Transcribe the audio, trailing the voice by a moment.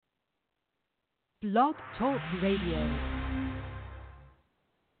Blog Talk Radio.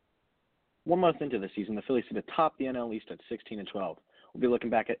 1 month into the season, the Phillies sit atop the NL East at 16-12. We'll be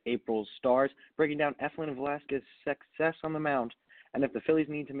looking back at April's stars, breaking down Eflin and Velasquez's success on the mound, and if the Phillies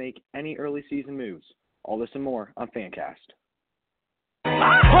need to make any early season moves. All this and more on Fancast.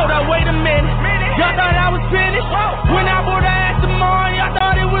 Hold up, wait a minute. Y'all thought I was finished? When I bought the Aston Martin, y'all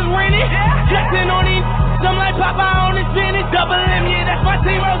thought it was rented? Flexing on these, I'm like Popeye on his finish. Double M, yeah, that's my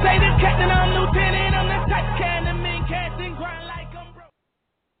team. Rotated captain, I'm lieutenant. I'm the type of can the men casting grind like I'm broke.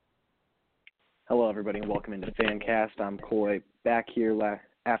 Hello, everybody, and welcome into Fancast. I'm Coy, back here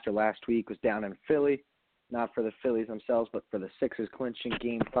after last week. Was down in Philly, not for the Phillies themselves, but for the Sixers clinching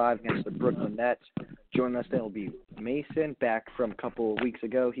Game 5 against the Brooklyn Nets. Joining us today will be Mason, back from a couple of weeks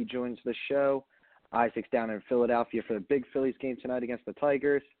ago. He joins the show. Isaac's down in Philadelphia for the big Phillies game tonight against the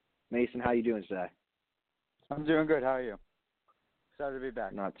Tigers. Mason, how you doing today? I'm doing good. How are you? Excited to be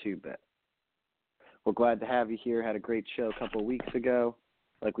back. Not too bad. We're glad to have you here. Had a great show a couple of weeks ago.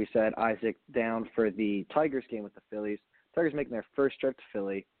 Like we said, Isaac down for the Tigers game with the Phillies. Tigers making their first trip to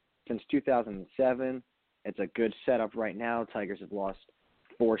Philly since 2007. It's a good setup right now. Tigers have lost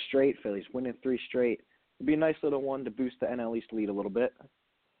 4 straight. Phillies winning 3 straight. It'd be a nice little one to boost the NL East lead a little bit.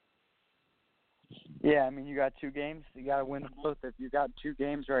 Yeah, I mean, you got 2 games. You got to win them both. If you got 2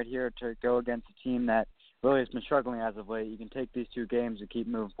 games right here to go against a team that really has been struggling as of late, you can take these 2 games and keep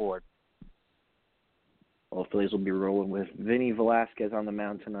moving forward. Well, Phillies will be rolling with Vinny Velasquez on the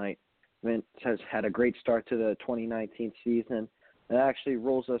mound tonight. Vince has had a great start to the 2019 season. That actually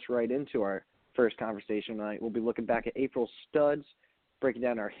rolls us right into our first conversation tonight. We'll be looking back at April's studs, breaking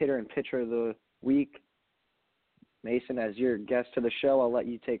down our hitter and pitcher of the week. Mason, as your guest to the show, I'll let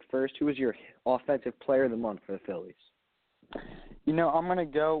you take first. Who was your offensive player of the month for the Phillies? You know, I'm going to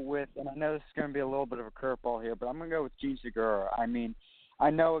go with, and I know this is going to be a little bit of a curveball here, but I'm going to go with Gene Segura. I mean, I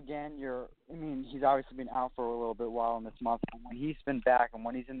know, again, he's obviously been out for a little bit while in this month. But when he's been back and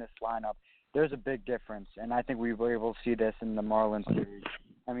when he's in this lineup, there's a big difference, and I think we were able to see this in the Marlins series.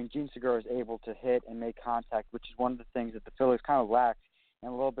 I mean, Gene Segura is able to hit and make contact, which is one of the things that the Phillies kind of lacked,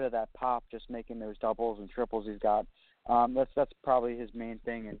 and a little bit of that pop, just making those doubles and triples he's got. That's probably his main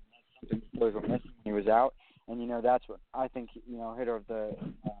thing, and something the Phillies were missing when he was out. And, that's what I think, hitter of the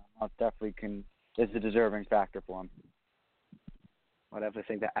month definitely is a deserving factor for him. I'd definitely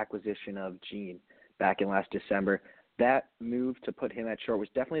think the acquisition of Gene back in last December, that move to put him at short was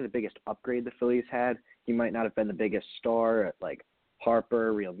definitely the biggest upgrade the Phillies had. He might not have been the biggest star at, like,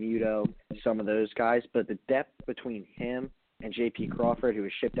 Harper, Real Muto, some of those guys, but the depth between him and J.P. Crawford, who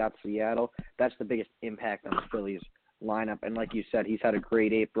was shipped out to Seattle, that's the biggest impact on the Phillies lineup. And like you said, he's had a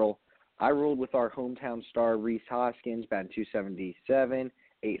great April. I rolled with our hometown star, Rhys Hoskins, batting .277,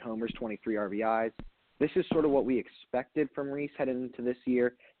 8 homers, 23 RBIs. This is sort of what we expected from Rhys heading into this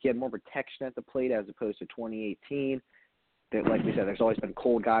year. He had more protection at the plate as opposed to 2018. Like we said, there's always been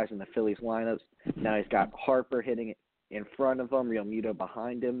cold guys in the Phillies lineups. Now he's got Harper hitting it in front of him, Real Muto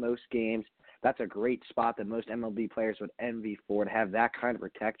behind him most games. That's a great spot that most MLB players would envy for, to have that kind of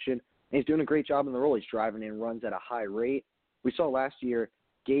protection. And he's doing a great job in the role. He's driving in runs at a high rate. We saw last year,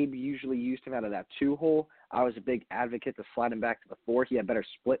 Gabe usually used him out of that 2-hole. I was a big advocate to slide him back to the 4. He had better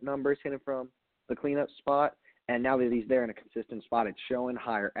split numbers hitting from the cleanup spot. And now that he's there in a consistent spot, it's showing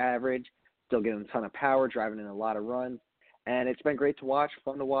higher average, still getting a ton of power, driving in a lot of runs. And it's been great to watch,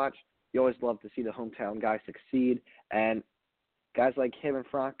 fun to watch. You always love to see the hometown guy succeed. And guys like him and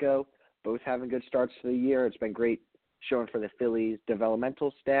Franco, both having good starts to the year. It's been great showing for the Phillies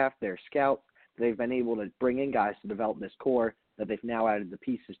developmental staff, their scouts. They've been able to bring in guys to develop this core that they've now added the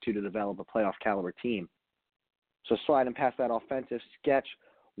pieces to develop a playoff caliber team. So sliding past that offensive sketch,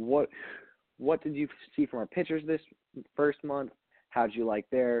 what did you see from our pitchers this first month? How did you like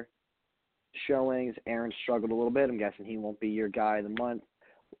their showings? Aaron struggled a little bit. I'm guessing he won't be your guy of the month.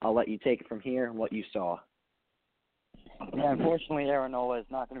 I'll let you take it from here and what you saw. Yeah, unfortunately, Aaron Nola is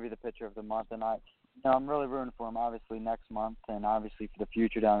not going to be the pitcher of the month, and I'm really rooting for him, obviously, next month, and obviously for the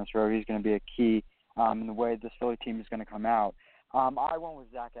future down this road. He's going to be a key in the way this Philly team is going to come out. I went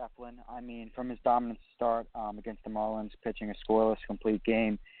with Zach Eflin. I mean, from his dominant start against the Marlins, pitching a scoreless, complete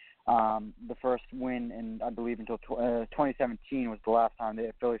game, the first win, in, I believe, until 2017 was the last time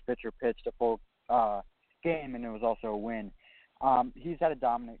the Phillies pitcher pitched a full game, and it was also a win. He's had a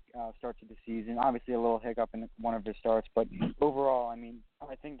dominant start to the season. Obviously, a little hiccup in one of his starts, but overall, I mean,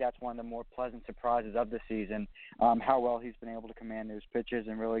 I think that's one of the more pleasant surprises of the season. How well he's been able to command those pitches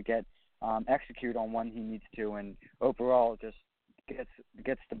and really execute on when he needs to, and overall, just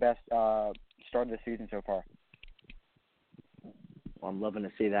gets the best start of the season so far. Well, I'm loving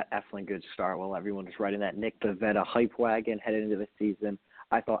to see that Eflin good start while everyone is riding that Nick Pivetta hype wagon headed into the season.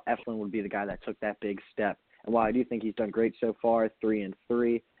 I thought Eflin would be the guy that took that big step. And while I do think he's done great so far,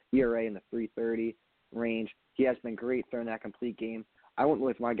 3-3, ERA in the 3.30 range, he has been great throwing that complete game. I went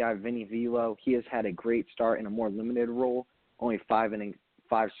with my guy Vinny Velo. He has had a great start in a more limited role, only 5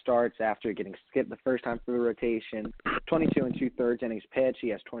 starts after getting skipped the first time through the rotation. 22 2/3 innings pitched. He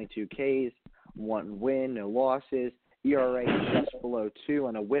has 22 Ks, 1 win, no losses. ERA just below 2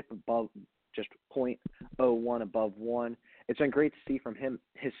 and a WHIP above just .01 above 1. It's been great to see from him.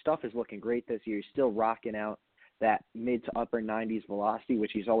 His stuff is looking great this year. He's still rocking out that mid to upper 90s velocity,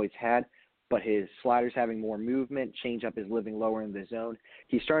 which he's always had, but his slider's having more movement. Changeup is living lower in the zone.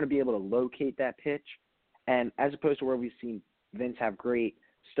 He's starting to be able to locate that pitch, and as opposed to where we've seen Vince have great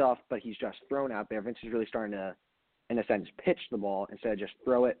stuff, but he's just thrown out there, Vince is really starting to, in a sense, pitch the ball instead of just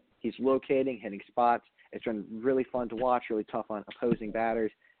throw it. He's locating, hitting spots. It's been really fun to watch, really tough on opposing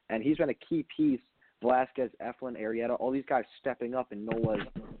batters, and he's been a key piece. Velasquez, Eflin, Arrieta, all these guys stepping up, and Nola's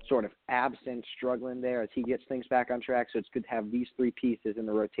sort of absent, struggling there as he gets things back on track. So it's good to have these 3 pieces in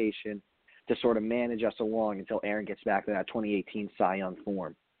the rotation to sort of manage us along until Aaron gets back to that 2018 Cy Young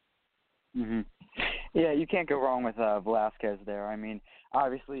form. Mhm. Yeah, you can't go wrong with Velasquez there. I mean,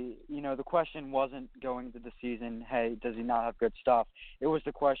 obviously, the question wasn't going into the season, hey, does he not have good stuff? It was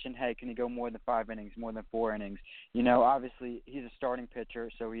the question, hey, can he go more than 5 innings, more than 4 innings? Obviously, he's a starting pitcher,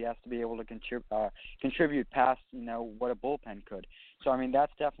 so he has to be able to contribute past, what a bullpen could. So, I mean,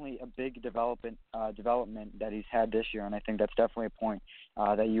 that's definitely a big development that he's had this year, and I think that's definitely a point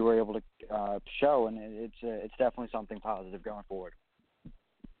that you were able to show, and it's definitely something positive going forward.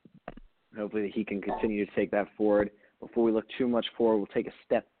 Hopefully he can continue to take that forward. Before we look too much forward, we'll take a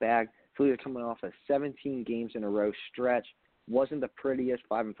step back. Phillies are coming off a 17 games in a row stretch. Wasn't the prettiest,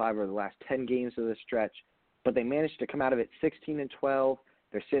 5-5 over the last 10 games of the stretch, but they managed to come out of it 16-12.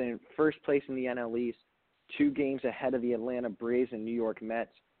 They're sitting in first place in the NL East, 2 games ahead of the Atlanta Braves and New York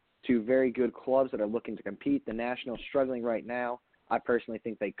Mets, 2 very good clubs that are looking to compete. The Nationals struggling right now. I personally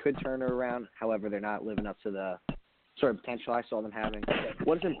think they could turn it around. However, they're not living up to the sort of potential I saw them having.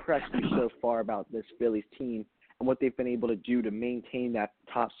 What has impressed you so far about this Phillies team and what they've been able to do to maintain that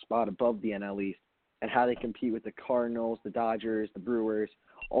top spot above the NL East and how they compete with the Cardinals, the Dodgers, the Brewers,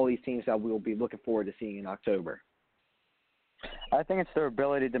 all these teams that we'll be looking forward to seeing in October? I think it's their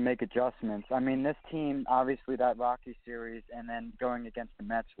ability to make adjustments. I mean, this team, obviously that Rockies series and then going against the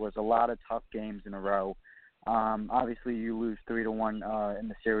Mets was a lot of tough games in a row. Obviously, you lose 3-1 in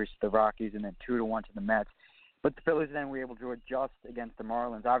the series to the Rockies and then 2-1 to the Mets. But the Phillies then were able to adjust against the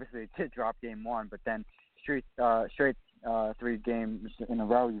Marlins. Obviously, they did drop game 1, but then straight 3 games in a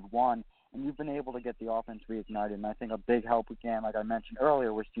row you've won, and you've been able to get the offense reignited. And I think a big help again, like I mentioned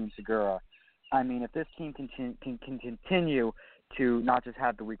earlier, was Steven Segura. I mean, if this team can continue to not just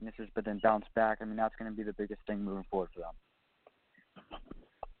have the weaknesses but then bounce back, I mean, that's going to be the biggest thing moving forward for them.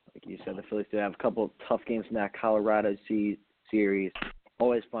 Like you said, the Phillies did have a couple of tough games in that Colorado series.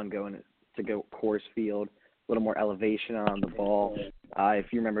 Always fun going to go Coors Field. A little more elevation on the ball.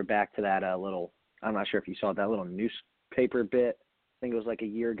 If you remember back to that little, I'm not sure if you saw that little newspaper bit, I think it was like a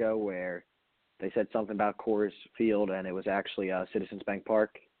year ago, where they said something about Coors Field and it was actually Citizens Bank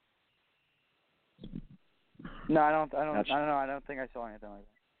Park. No, I don't know. I don't think I saw anything like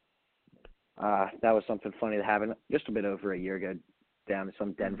that. That was something funny that happened just a bit over a year ago down in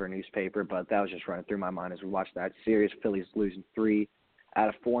some Denver newspaper, but that was just running through my mind as we watched that series. Phillies losing 3 out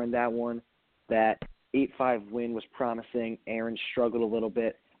of 4 in that one. That 8-5 win was promising. Aaron struggled a little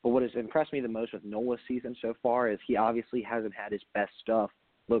bit. But what has impressed me the most with Nola's season so far is he obviously hasn't had his best stuff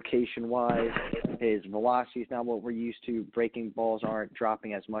location-wise. His velocity is not what we're used to. Breaking balls aren't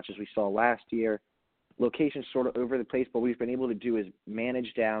dropping as much as we saw last year. Location's sort of over the place, but what we've been able to do is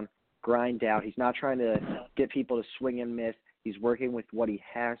manage down, grind out. He's not trying to get people to swing and miss. He's working with what he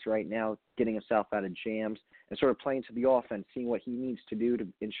has right now, getting himself out of jams, and sort of playing to the offense, seeing what he needs to do to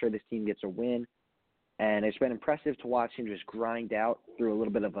ensure this team gets a win. And it's been impressive to watch him just grind out through a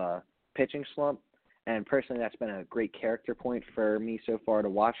little bit of a pitching slump. And personally, that's been a great character point for me so far to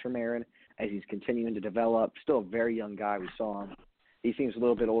watch from Aaron as he's continuing to develop. Still a very young guy. We saw him. He seems a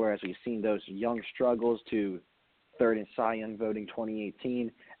little bit older as we've seen those young struggles to third in Cy Young voting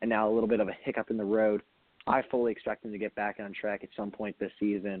 2018, and now a little bit of a hiccup in the road. I fully expect him to get back on track at some point this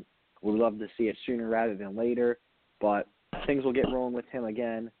season. We'd love to see it sooner rather than later, but things will get rolling with him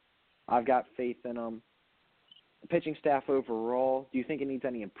again. I've got faith in him. The pitching staff overall, do you think it needs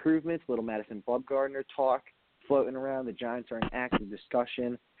any improvements? Little Madison Bumgarner talk floating around. The Giants are in active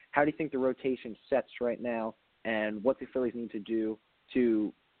discussion. How do you think the rotation sets right now, and what the Phillies need to do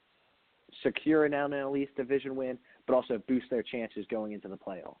to secure an NL East division win, but also boost their chances going into the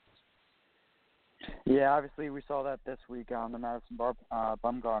playoffs? Yeah, obviously we saw that this week on the Madison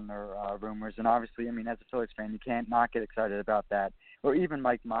Bumgarner rumors, and obviously, I mean, as a Phillies fan, you can't not get excited about that. Or even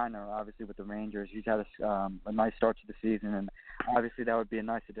Mike Minor, obviously with the Rangers, he's had a nice start to the season, and obviously that would be a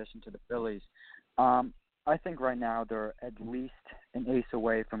nice addition to the Phillies. I think right now they're at least an ace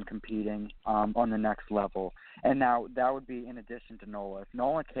away from competing on the next level, and now that would be in addition to Nola. If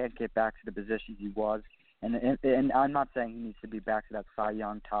Nola can't get back to the position he was, and I'm not saying he needs to be back to that Cy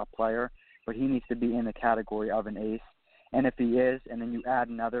Young top player, but he needs to be in the category of an ace. And if he is, and then you add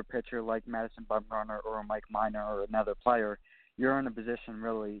another pitcher like Madison Bumgarner or Mike Minor or another player, you're in a position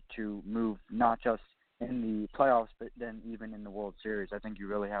really to move not just in the playoffs, but then even in the World Series. I think you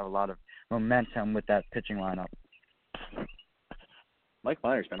really have a lot of momentum with that pitching lineup. Mike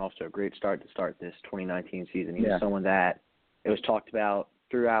Minor's been off to a great start this 2019 season. He's someone that it was talked about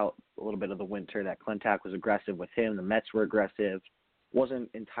throughout a little bit of the winter that Clentak was aggressive with him. The Mets were aggressive. Wasn't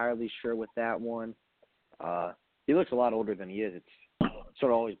entirely sure with that one. He looks a lot older than he is. It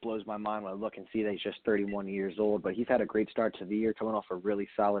sort of always blows my mind when I look and see that he's just 31 years old. But he's had a great start to the year, coming off a really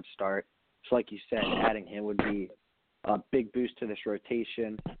solid start. So like you said, adding him would be a big boost to this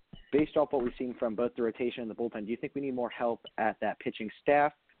rotation. Based off what we've seen from both the rotation and the bullpen, do you think we need more help at that pitching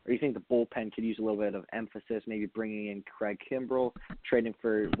staff? Or do you think the bullpen could use a little bit of emphasis, maybe bringing in Craig Kimbrell, trading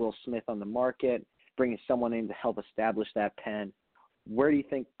for Will Smith on the market, bringing someone in to help establish that pen? Where do you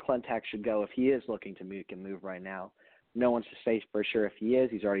think Clentak should go if he is looking to move right now? No one's to say for sure if he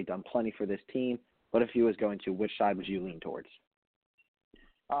is. He's already done plenty for this team. But if he was going to, which side would you lean towards?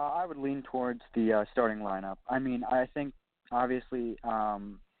 I would lean towards the starting lineup. I mean, I think obviously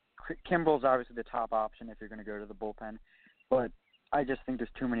Kimbrell's obviously the top option if you're going to go to the bullpen. But I just think there's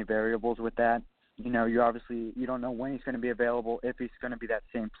too many variables with that. You know, you don't know when he's going to be available, if he's going to be that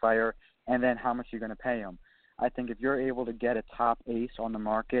same player, and then how much you're going to pay him. I think if you're able to get a top ace on the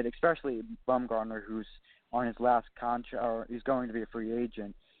market, especially Bumgarner, who's on his last contract, or he's going to be a free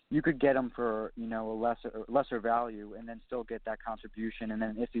agent, you could get him for, you know, a lesser value and then still get that contribution. And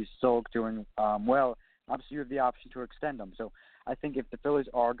then if he's still doing well, obviously you have the option to extend him. So I think if the Phillies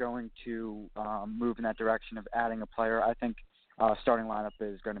are going to move in that direction of adding a player, I think starting lineup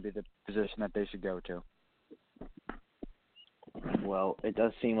is going to be the position that they should go to. Well, it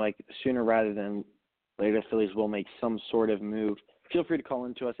does seem like sooner rather than later, the Phillies will make some sort of move. Feel free to call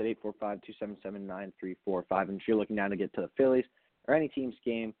into us at 845-277-9345. And if you're looking down to get to the Phillies or any team's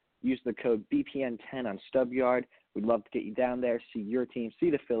game, use the code BPN10 on StubYard. We'd love to get you down there, see your team, see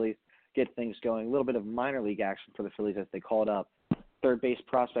the Phillies, get things going. A little bit of minor league action for the Phillies as they call it up. Third base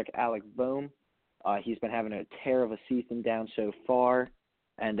prospect Alec Bohm. He's been having a tear of a season down so far,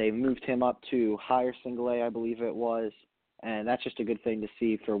 and they moved him up to higher single A, I believe it was. And that's just a good thing to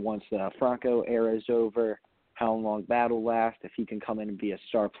see for once the Franco era is over, how long that'll last, if he can come in and be a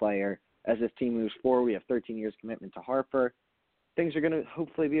star player. As this team moves forward, we have 13 years commitment to Harper. Things are going to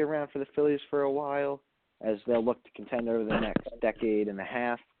hopefully be around for the Phillies for a while as they'll look to contend over the next decade and a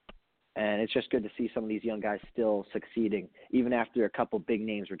half. And it's just good to see some of these young guys still succeeding, even after a couple big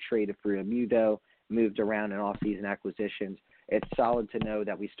names were traded for Remudo, moved around in off-season acquisitions. It's solid to know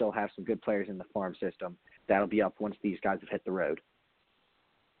that we still have some good players in the farm system that'll be up once these guys have hit the road.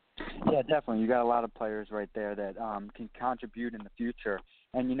 Yeah, definitely. You got a lot of players right there that can contribute in the future.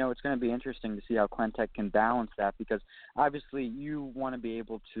 And, you know, it's going to be interesting to see how Clentak can balance that because obviously you want to be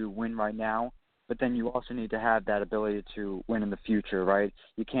able to win right now, but then you also need to have that ability to win in the future, right?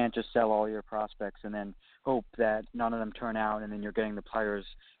 You can't just sell all your prospects and then hope that none of them turn out and then you're getting the players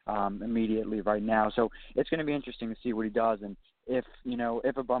immediately right now. So it's going to be interesting to see what he does. And if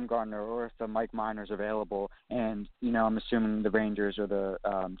a Bumgarner or if a Mike Minor's available and, you know, I'm assuming the Rangers or the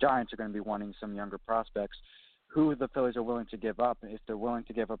Giants are going to be wanting some younger prospects, who the Phillies are willing to give up, if they're willing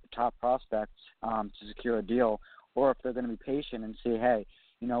to give up a top prospect to secure a deal, or if they're going to be patient and say, hey,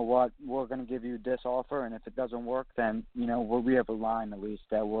 you know what, we're going to give you this offer, and if it doesn't work, then, you know, we have a line at least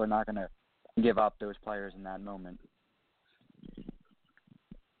that we're not going to give up those players in that moment.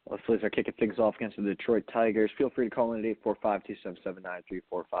 Well, the Phillies are kicking things off against the Detroit Tigers. Feel free to call in at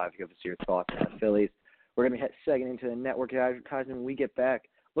 845-277-9345. Give us your thoughts on the Phillies. We're going to be segueing into the network advertising when we get back,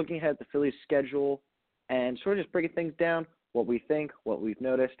 looking ahead at the Phillies' schedule and sort of just breaking things down, what we think, what we've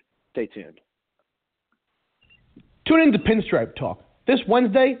noticed. Stay tuned. Tune in to Pinstripe Talk this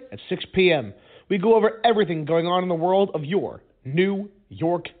Wednesday at 6 p.m. We go over everything going on in the world of your New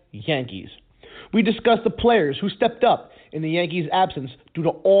York Yankees. We discuss the players who stepped up in the Yankees' absence due to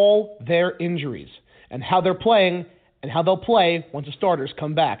all their injuries and how they're playing and how they'll play once the starters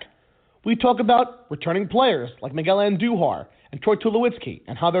come back. We talk about returning players like Miguel Andujar and Troy Tulowitzki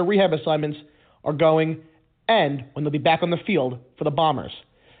and how their rehab assignments are going and when they'll be back on the field for the Bombers.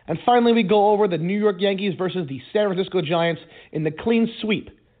 And finally, we go over the New York Yankees versus the San Francisco Giants in the clean sweep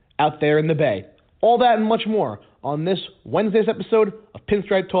out there in the Bay. All that and much more on this Wednesday's episode of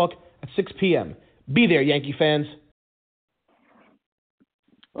Pinstripe Talk at 6 p.m. Be there, Yankee fans.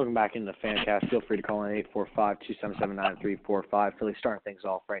 Welcome back into the Fancast. Feel free to call in 845-277-9345. Phillies starting things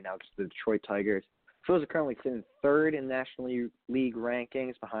off right now against the Detroit Tigers. Phillies are currently sitting third in National League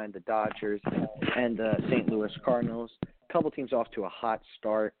rankings behind the Dodgers and the St. Louis Cardinals. A couple teams off to a hot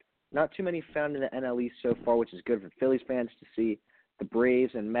start. Not too many found in the NL East so far, which is good for Phillies fans to see. The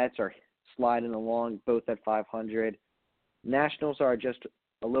Braves and Mets are sliding along, both at 500. Nationals are just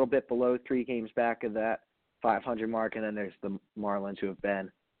a little bit below, 3 games back of that 500 mark, and then there's the Marlins, who have been,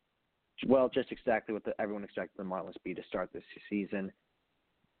 well, just exactly what everyone expected the Marlins be to start this season.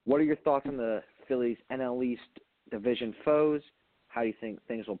 What are your thoughts on the Phillies' NL East division foes? How do you think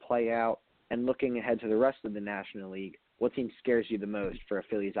things will play out? And looking ahead to the rest of the National League, what team scares you the most for a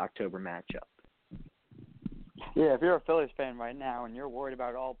Phillies October matchup? Yeah, if you're a Phillies fan right now and you're worried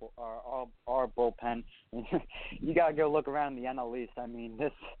about our bullpen, you got to go look around the NL East. I mean,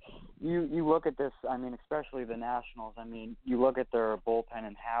 you look at this, I mean, especially the Nationals. I mean, you look at their bullpen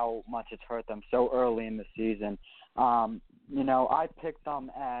and how much it's hurt them so early in the season. I picked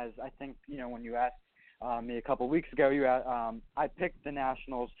them as, I think, when you asked me a couple weeks ago, I picked the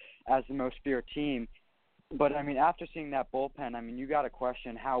Nationals as the most feared team. But, I mean, after seeing that bullpen, I mean, you got to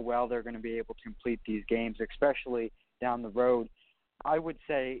question how well they're going to be able to complete these games, especially down the road. I would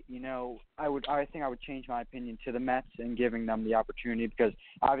say, I think I would change my opinion to the Mets and giving them the opportunity, because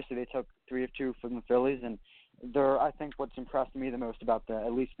obviously they took 3 of 2 from the Phillies, and I think what's impressed me the most about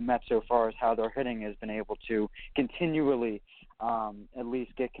at least the Mets so far is how their hitting has been able to continually at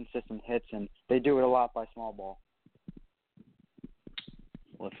least get consistent hits, and they do it a lot by small ball.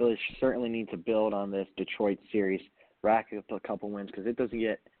 Well, the Phillies certainly need to build on this Detroit series, rack up a couple wins, because it doesn't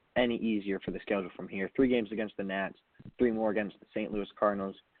get any easier for the schedule from here. 3 games against the Nats, 3 more against the St. Louis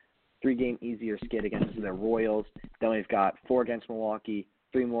Cardinals, 3-game easier skid against the Royals. Then we've got 4 against Milwaukee,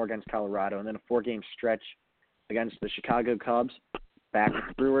 3 more against Colorado, and then a 4-game stretch against the Chicago Cubs, back with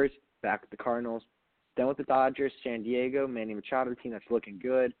the Brewers, back with the Cardinals, then with the Dodgers, San Diego, Manny Machado team that's looking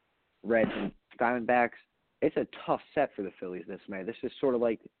good, Reds and Diamondbacks. It's a tough set for the Phillies this May. This is sort of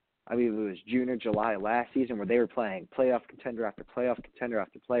like, I mean, it was June or July last season where they were playing playoff contender after playoff contender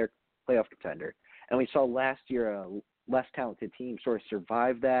after playoff contender. And we saw last year a less talented team sort of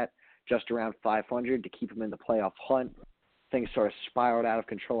survive that, just around 500 to keep them in the playoff hunt. Things sort of spiraled out of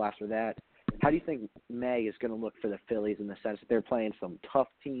control after that. How do you think May is going to look for the Phillies in the sense that they're playing some tough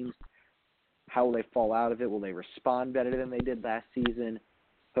teams? How will they fall out of it? Will they respond better than they did last season?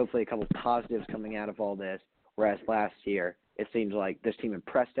 Hopefully a couple of positives coming out of all this. Whereas last year, it seems like this team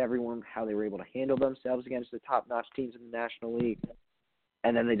impressed everyone, how they were able to handle themselves against the top-notch teams in the National League.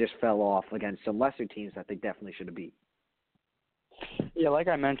 And then they just fell off against some lesser teams that they definitely should have beat. Yeah, like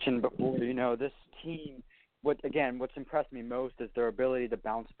I mentioned before, this team, what's impressed me most is their ability to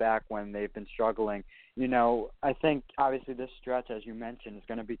bounce back when they've been struggling. I think, obviously, this stretch, as you mentioned, is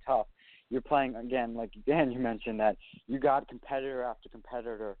going to be tough. You're playing, you mentioned that you got competitor after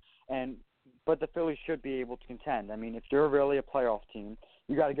competitor, but the Phillies should be able to contend. I mean, if you're really a playoff team,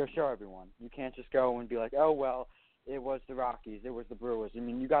 you got to go show everyone. You can't just go and be like, oh, well, it was the Rockies, it was the Brewers. I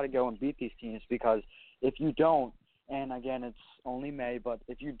mean, you got to go and beat these teams, because if you don't, and again, it's only May, but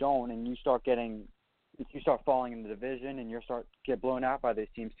if you don't and you start falling in the division and you get blown out by these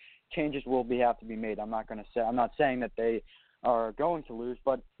teams, changes will have to be made. I'm not saying that they are going to lose,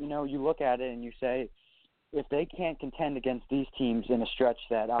 but you look at it and you say, if they can't contend against these teams in a stretch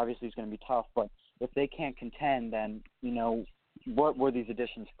that obviously is going to be tough, but if they can't contend, then what were these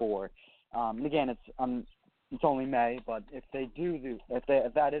additions for? Again, it's only May, but if they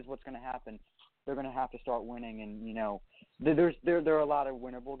if that is what's going to happen, they're going to have to start winning. And there are a lot of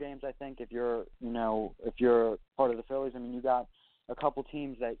winnable games. I think if you're part of the Phillies, I mean, you got a couple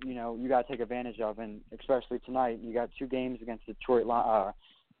teams that you got to take advantage of, and especially tonight, you got 2 games against the Detroit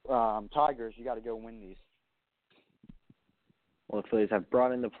Tigers. You got to go win these. Well, the Phillies have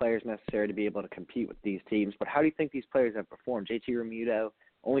brought in the players necessary to be able to compete with these teams, but how do you think these players have performed? JT Realmuto,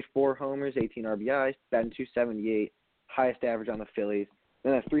 only 4 homers, 18 RBIs, batting .278, highest average on the Phillies.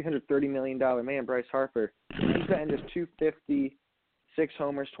 Then that $330 million man, Bryce Harper, he's batting just .250, 6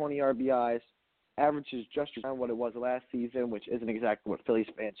 homers, 20 RBIs. Average is just around what it was last season, which isn't exactly what Phillies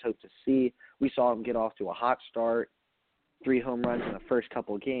fans hope to see. We saw him get off to a hot start, 3 home runs in the first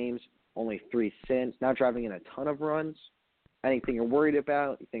couple of games, only 3 since, now driving in a ton of runs. Anything you're worried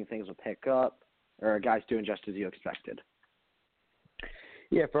about? You think things will pick up? Or are guys doing just as you expected?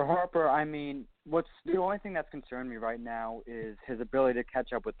 Yeah, for Harper, I mean, what's the only thing that's concerned me right now is his ability to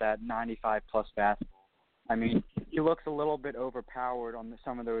catch up with that 95-plus fastball. I mean, he looks a little bit overpowered on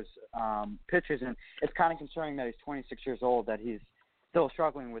some of those pitches, and it's kind of concerning that he's 26 years old, that he's still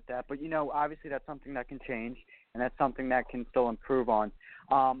struggling with that. But, obviously that's something that can change, and that's something that can still improve on.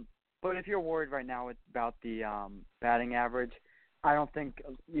 But if you're worried right now about the batting average, I don't think,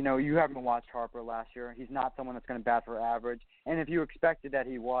 you haven't watched Harper last year. He's not someone that's going to bat for average. And if you expected that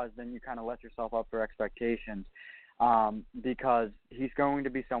he was, then you kind of let yourself up for expectations because he's going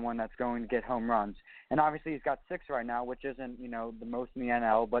to be someone that's going to get home runs. And obviously he's got 6 right now, which isn't, the most in the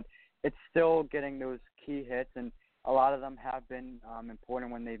NL, but it's still getting those key hits, and a lot of them have been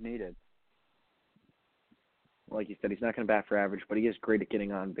important when they've needed. Like you said, he's not going to bat for average, but he is great at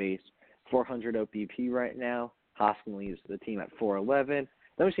getting on base. 400 OBP right now. Hoskin leads the team at 411.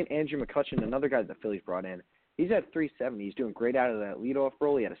 Then we've seen Andrew McCutchen, another guy that the Phillies brought in. He's at 370. He's doing great out of that leadoff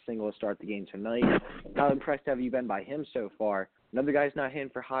role. He had a single to start the game tonight. How impressed have you been by him so far? Another guy's not hitting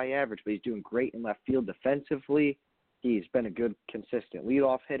for high average, but he's doing great in left field defensively. He's been a good, consistent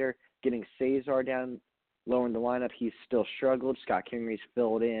leadoff hitter. Getting Cesar down lower in the lineup, he's still struggled. Scott Kingery's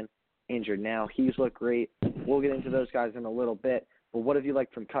filled in, injured now. He's looked great. We'll get into those guys in a little bit. But what have you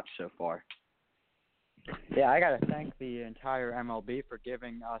liked from Kutch so far? Yeah, I got to thank the entire MLB for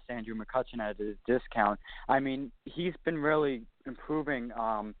giving us Andrew McCutchen at a discount. I mean, he's been really improving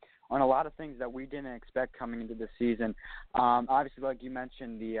on a lot of things that we didn't expect coming into the season. Obviously, like you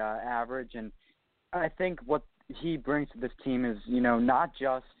mentioned, the average, and I think what he brings to this team is, he's not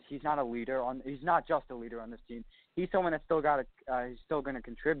just a leader on this team. He's someone that's he's still going to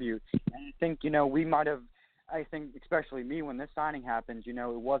contribute. And I think, I think especially me, when this signing happened, it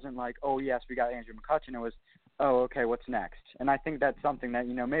wasn't like, oh, yes, we got Andrew McCutchen. It was, oh, okay, what's next? And I think that's something that,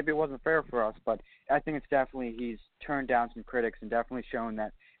 maybe it wasn't fair for us, but I think it's definitely he's turned down some critics and definitely shown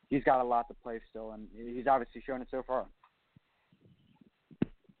that he's got a lot to play still, and he's obviously shown it so far.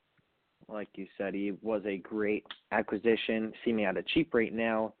 Like you said, he was a great acquisition, seeming at a cheap rate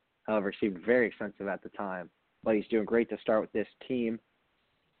now. However, seemed very expensive at the time. But he's doing great to start with this team.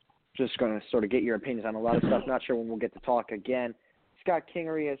 Just going to sort of get your opinions on a lot of stuff. Not sure when we'll get to talk again. Scott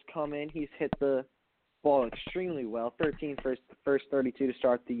Kingery has come in. He's hit the ball extremely well. 13 for his first 32 to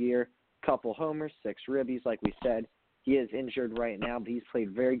start the year. Couple homers, 6 ribbies, like we said. He is injured right now, but he's played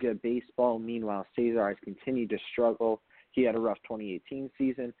very good baseball. Meanwhile, Cesar has continued to struggle. He had a rough 2018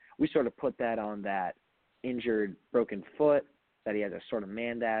 season. We sort of put that on that injured, broken foot, that he had to sort of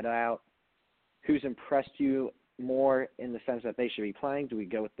man that out. Who's impressed you more in the sense that they should be playing? Do we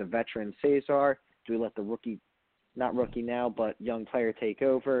go with the veteran Cesar? Do we let the not rookie now, but young player take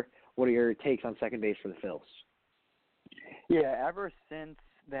over? What are your takes on second base for the Phils? Yeah, ever since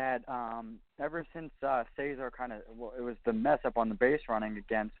Cesar it was the mess up on the base running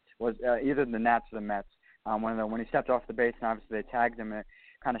against was either the Nats or the Mets. When he stepped off the base and obviously they tagged him, it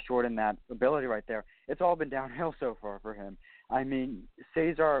kind of shortened that ability right there. It's all been downhill so far for him. I mean,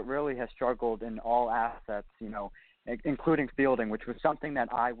 Cesar really has struggled in all assets, including fielding, which was something that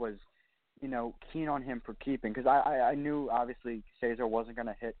I was, keen on him for keeping, because I knew obviously Cesar wasn't going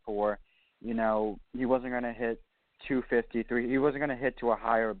to hit he wasn't going to hit 253. He wasn't going to hit to a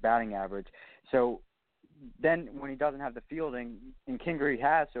higher batting average. So then when he doesn't have the fielding, and Kingery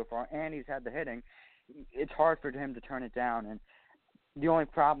has so far, and he's had the hitting, it's hard for him to turn it down. And the only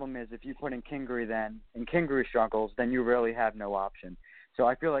problem is if you put in Kingery and Kingery struggles, then you really have no option. So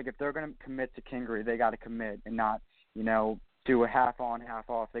I feel like if they're going to commit to Kingery, they got to commit and not, do a half on, half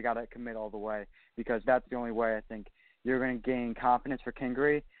off. They got to commit all the way, because that's the only way I think you're going to gain confidence for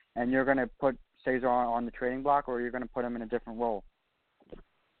Kingery, and you're going to put Cesar on the trading block, or you're going to put him in a different role.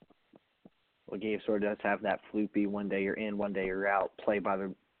 Well, Gabe sort of does have that floopy one day you're in, one day you're out, play by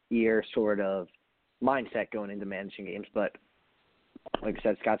the ear sort of mindset going into managing games. But like I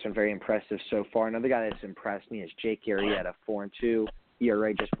said, Scott's been very impressive so far. Another guy that's impressed me is Jake Arrieta, 4-2,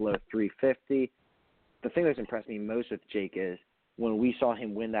 ERA just below 350. The thing that's impressed me most with Jake is when we saw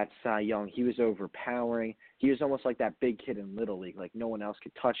him win that Cy Young, he was overpowering. He was almost like that big kid in Little League, like no one else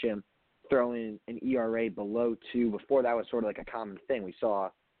could touch him, throwing an ERA below 2. Before that was sort of like a common thing. We saw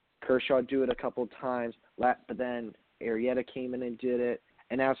Kershaw do it a couple times, but then Arrieta came in and did it,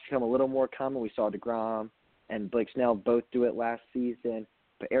 and now it's become a little more common. We saw DeGrom and Blake Snell both do it last season,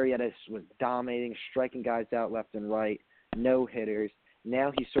 but Arrieta was dominating, striking guys out left and right, no hitters.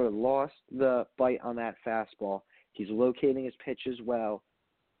 Now he's sort of lost the bite on that fastball. He's locating his pitch as well.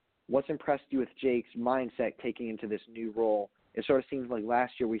 What's impressed you with Jake's mindset taking into this new role? It sort of seems like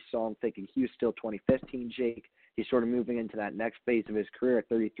last year we saw him thinking he was still 2015 Jake. He's sort of moving into that next phase of his career at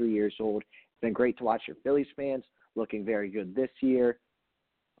 33 years old. It's been great to watch your Phillies fans looking very good this year.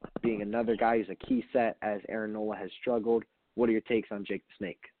 being another guy who's a key set as Aaron Nola has struggled. What are your takes on Jake the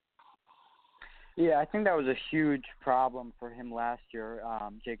Snake? Yeah, I think that was a huge problem for him last year,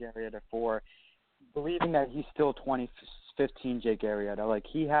 Jake Arrieta, for believing that he's still 2015 Jake Arrieta. Like,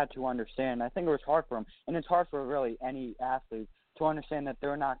 he had to understand. I think it was hard for him, and it's hard for really any athlete to understand that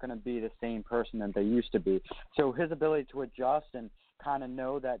they're not going to be the same person that they used to be. So his ability to adjust and kind of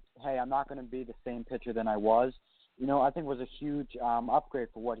know that, hey, I'm not going to be the same pitcher than I was, I think was a huge upgrade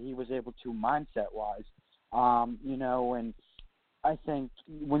for what he was able to mindset-wise. And I think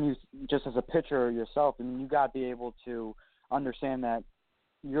when you, just as a pitcher yourself, you got to be able to understand that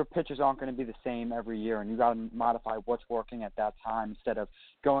your pitches aren't going to be the same every year, and you got to modify what's working at that time instead of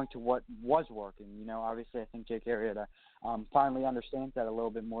going to what was working. Obviously, I think Jake Arrieta finally understands that a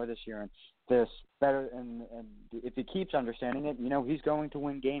little bit more this year, and this better. And if he keeps understanding it, he's going to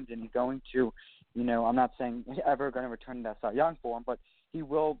win games, and he's going to, I'm not saying he's ever going to return to that Cy Young form, but he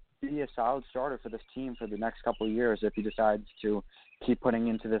will be a solid starter for this team for the next couple of years if he decides to keep putting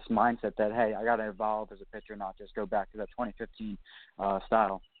into this mindset that, hey, I got to evolve as a pitcher, not just go back to that 2015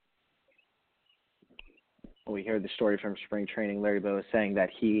 style. Well, we heard the story from spring training. Larry Bowa saying that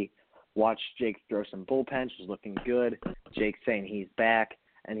he watched Jake throw some bullpens, was looking good. Jake saying he's back,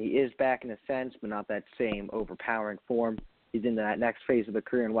 and he is back in a sense, but not that same overpowering form. He's in that next phase of the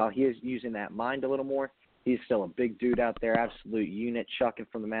career, and while he is using that mind a little more, he's still a big dude out there, absolute unit, chucking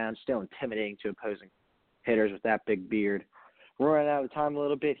from the mound, still intimidating to opposing hitters with that big beard. We're running out of time a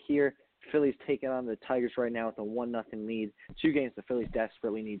little bit here. Phillies taking on the Tigers right now with a 1-0 lead. 2 games the Phillies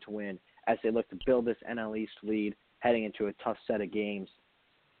desperately need to win as they look to build this NL East lead heading into a tough set of games.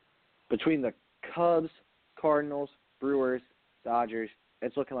 Between the Cubs, Cardinals, Brewers, Dodgers,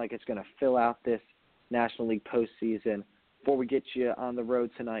 it's looking like it's going to fill out this National League postseason. Before we get you on the road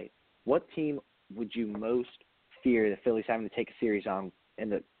tonight, what team would you most fear the Phillies having to take a series on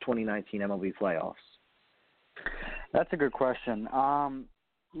in the 2019 MLB playoffs? That's a good question.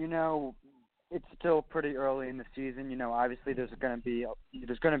 It's still pretty early in the season. Obviously there's going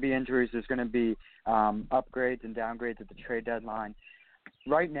to be injuries. There's going to be upgrades and downgrades at the trade deadline.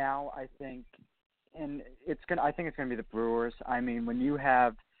 Right now, I think it's going to be the Brewers. I mean, when you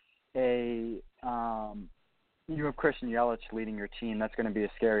have you have Christian Yelich leading your team, that's going to be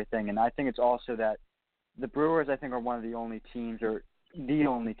a scary thing. And I think it's also that the Brewers, I think, are one of the only teams, or the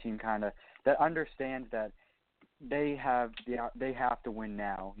only team kind of, that understands that they have to win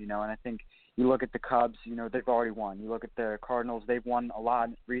now, and I think you look at the Cubs, they've already won. You look at the Cardinals, they've won a lot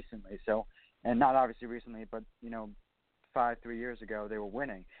recently. So, and not obviously recently, but 3 years ago they were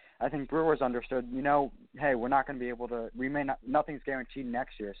winning. I think Brewers understood, hey, we're not going to be able to. Nothing's guaranteed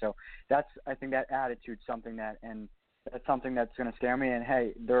next year. So I think that attitude's something that's something that's going to scare me. And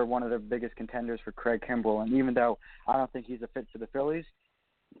hey, they're one of the biggest contenders for Craig Kimbrell. And even though I don't think he's a fit for the Phillies,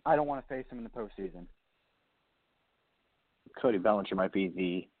 I don't want to face him in the postseason. Cody Bellinger might be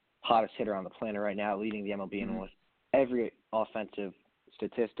the hottest hitter on the planet right now, leading the MLB in almost every offensive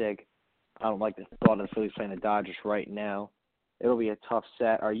statistic. I don't like the thought of the Phillies playing the Dodgers right now. It'll be a tough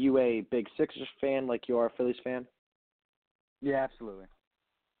set. Are you a big Sixers fan like you are a Phillies fan? Yeah, absolutely.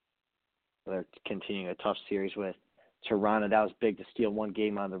 They're continuing a tough series with Toronto. That was big to steal one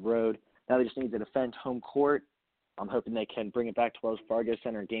game on the road. Now they just need to defend home court. I'm hoping they can bring it back to Wells Fargo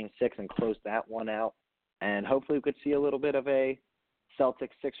Center in Game 6 and close that one out. And hopefully we could see a little bit of a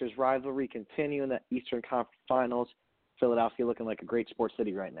Celtics-Sixers rivalry continue in the Eastern Conference Finals. Philadelphia looking like a great sports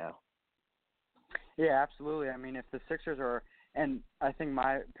city right now. Yeah, absolutely. I mean, if the Sixers are – and I think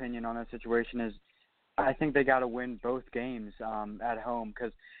my opinion on that situation is I think they got to win both games at home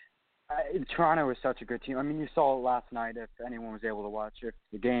because Toronto is such a good team. I mean, you saw last night, if anyone was able to watch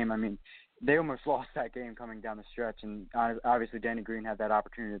the game. I mean, they almost lost that game coming down the stretch, and obviously Danny Green had that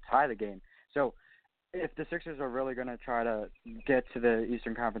opportunity to tie the game. So if the Sixers are really going to try to get to the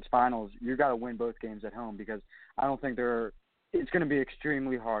Eastern Conference Finals, you got to win both games at home because I don't think it's going to be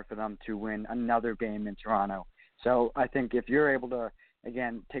extremely hard for them to win another game in Toronto. So I think if you're able to,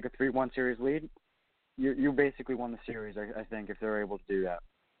 again, take a 3-1 series lead, you basically won the series, I think, if they're able to do that.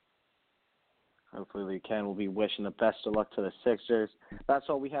 Hopefully we can. We'll be wishing the best of luck to the Sixers. That's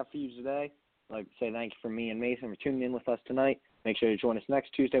all we have for you today. I'd like to say thank you from me and Mason for tuning in with us tonight. Make sure to join us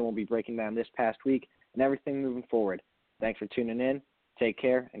next Tuesday. We'll be breaking down this past week and everything moving forward. Thanks for tuning in. Take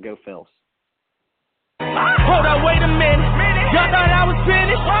care and go Phils. Hold up, wait a minute. Y'all thought I was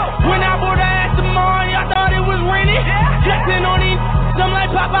finished? When I bought the Aston Martin, y'all thought it was rented? Flexing on these, some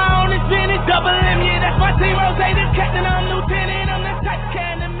like Papa on his finish. Double M, yeah, that's my team. Rotated, captain, I'm lieutenant. I'm the type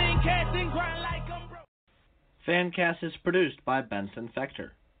can of men casting grind like I'm broke. Fancast is produced by Benson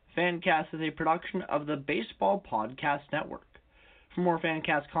Fector. Fancast is a production of the Baseball Podcast Network. For more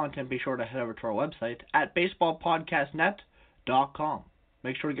Fancast content, be sure to head over to our website at baseballpodcastnet.com.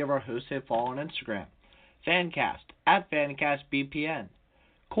 Make sure to give our hosts a follow on Instagram. Fancast at FancastBPN.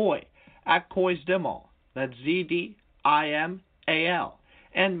 Coy at CoysDimal. That's ZDIMAL.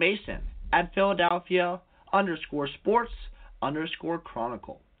 And Mason at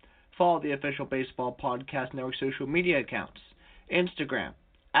Philadelphia_sports_chronicle. Follow the official Baseball Podcast Network social media accounts. Instagram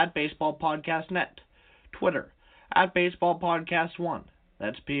at BaseballPodcastNet. Twitter at BaseballPodcast1.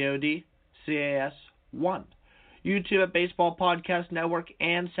 That's PODCAS1. YouTube at Baseball Podcast Network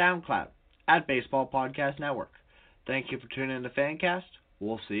and SoundCloud at Baseball Podcast Network. Thank you for tuning in to Fancast.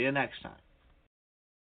 We'll see you next time.